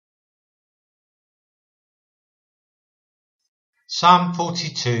Psalm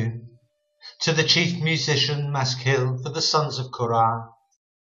 42. To the chief musician Maskil for the sons of Korah.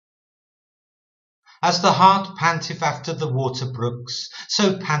 As the hart panteth after the water brooks,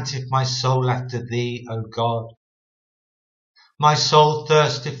 so panteth my soul after thee, O God. My soul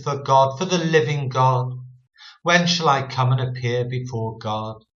thirsteth for God, for the living God. When shall I come and appear before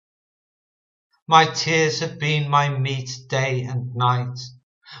God? My tears have been my meat day and night,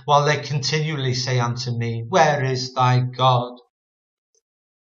 while they continually say unto me, Where is thy God?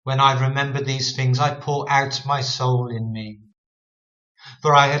 When I remember these things, I pour out my soul in me.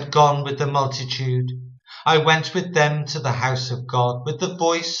 For I had gone with the multitude, I went with them to the house of God, with the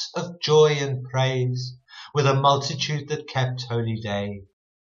voice of joy and praise, with a multitude that kept holy day.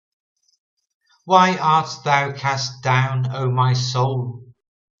 Why art thou cast down, O my soul?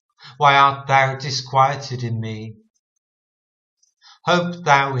 Why art thou disquieted in me? Hope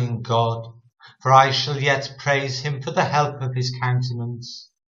thou in God, for I shall yet praise him for the help of his countenance.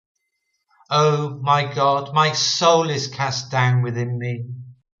 O my God, my soul is cast down within me.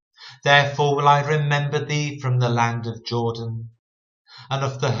 Therefore will I remember thee from the land of Jordan, and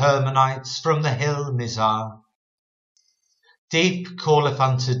of the Hermonites from the hill Mizar. Deep calleth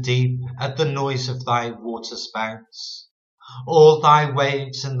unto deep at the noise of thy waterspouts. All thy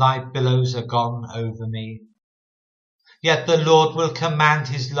waves and thy billows are gone over me. Yet the Lord will command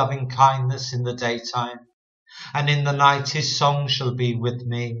his loving kindness in the daytime, and in the night his song shall be with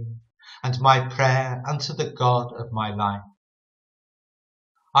me, and my prayer unto the God of my life.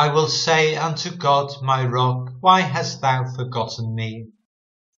 I will say unto God my rock, Why hast thou forgotten me?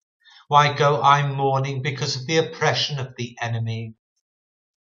 Why go I mourning because of the oppression of the enemy?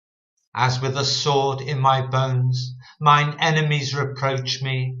 As with a sword in my bones, mine enemies reproach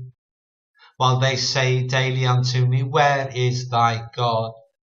me, while they say daily unto me, Where is thy God?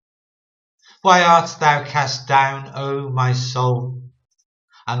 Why art thou cast down, O my soul?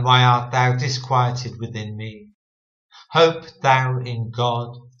 And why art thou disquieted within me? Hope thou in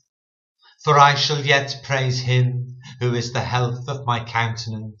God, for I shall yet praise him, who is the health of my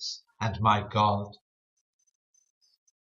countenance and my God.